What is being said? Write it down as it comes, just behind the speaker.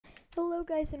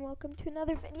Hello guys and welcome to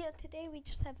another video. Today we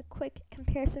just have a quick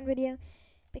comparison video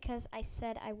because I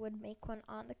said I would make one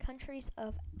on the countries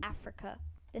of Africa.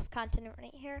 This continent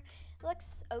right here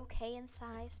looks okay in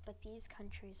size, but these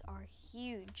countries are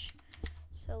huge.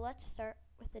 So let's start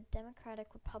with the Democratic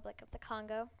Republic of the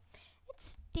Congo.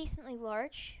 It's decently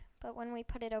large, but when we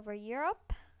put it over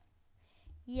Europe,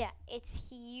 yeah,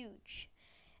 it's huge.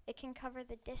 It can cover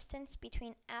the distance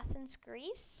between Athens,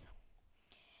 Greece,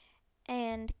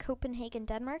 and Copenhagen,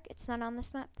 Denmark. It's not on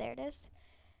this map. There it is.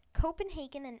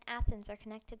 Copenhagen and Athens are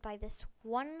connected by this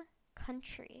one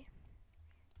country.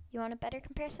 You want a better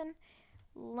comparison?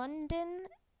 London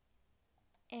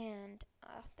and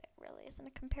there really isn't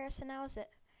a comparison now, is it?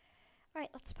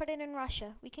 Alright, let's put it in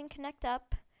Russia. We can connect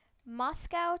up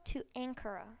Moscow to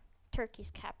Ankara, Turkey's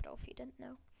capital, if you didn't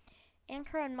know.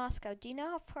 Ankara and Moscow. Do you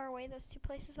know how far away those two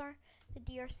places are? The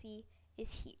DRC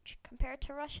is huge. Compared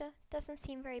to Russia, doesn't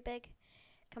seem very big.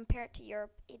 Compared to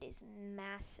Europe, it is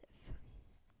massive.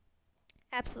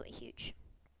 Absolutely huge.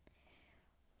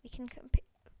 We can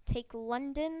take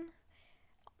London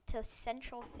to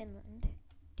central Finland.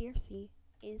 DRC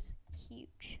is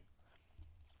huge.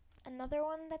 Another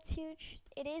one that's huge,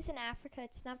 it is in Africa.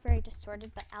 It's not very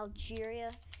distorted, but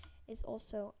Algeria is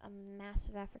also a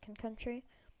massive African country.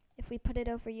 If we put it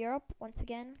over Europe, once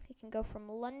again, we can go from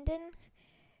London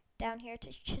down here to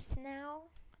Chisinau.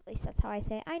 At least that's how I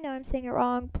say it. I know I'm saying it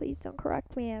wrong. Please don't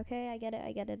correct me, okay? I get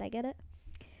it.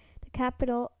 The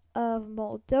capital of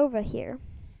Moldova here.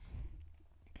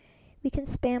 We can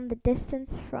spam the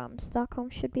distance from Stockholm.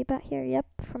 Should be about here. Yep.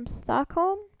 From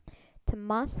Stockholm to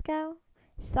Moscow,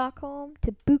 Stockholm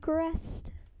to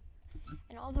Bucharest,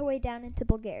 and all the way down into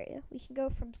Bulgaria. We can go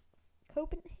from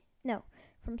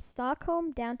from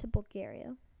Stockholm down to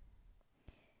Bulgaria.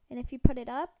 And if you put it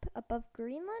up above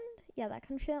Greenland, yeah, that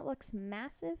country that looks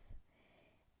massive,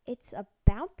 it's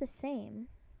about the same.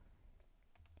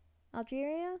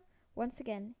 Algeria, once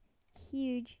again,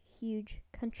 huge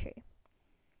country.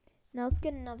 Now let's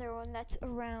get another one that's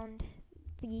around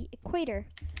the equator.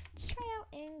 Let's try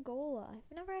out Angola. I've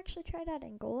never actually tried out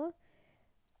Angola.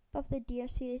 Above the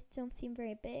DRC, they don't seem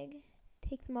very big.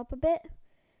 Take them up a bit.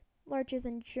 Larger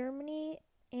than Germany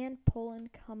and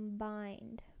Poland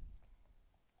combined.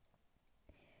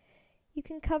 You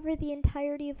can cover the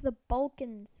entirety of the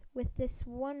Balkans with this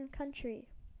one country.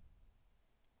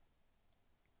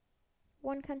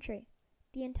 One country.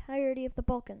 The entirety of the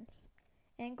Balkans.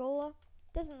 Angola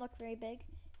doesn't look very big.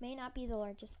 May not be the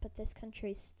largest, but this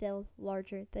country is still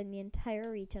larger than the entire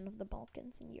region of the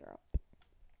Balkans in Europe.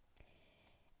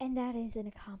 And that is an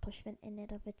accomplishment in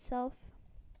and of itself.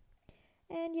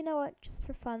 And you know what? Just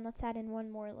for fun, let's add in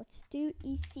one more. Let's do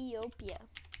Ethiopia.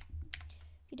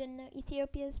 If you didn't know,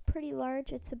 Ethiopia is pretty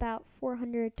large. It's about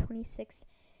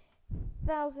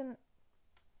 426,000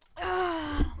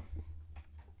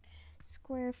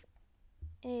 square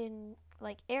in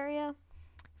area.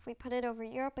 If we put it over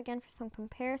Europe again for some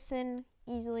comparison,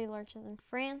 easily larger than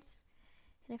France.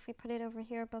 And if we put it over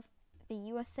here above the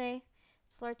USA,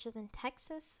 it's larger than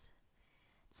Texas.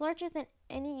 It's larger than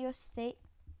any US state.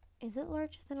 Is it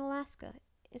larger than Alaska?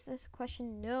 Is this a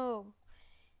question? No.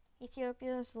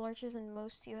 Ethiopia is larger than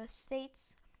most US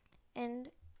states,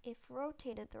 and if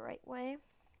rotated the right way,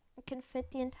 it can fit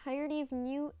the entirety of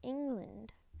New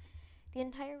England. The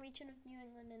entire region of New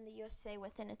England in the USA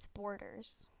within its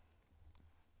borders.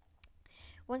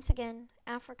 Once again,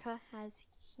 Africa has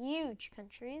huge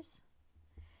countries,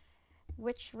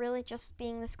 which really, just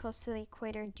being this close to the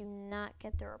equator, do not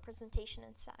get the representation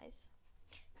in size.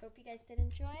 Hope you guys did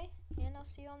enjoy, and I'll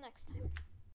see you all next time.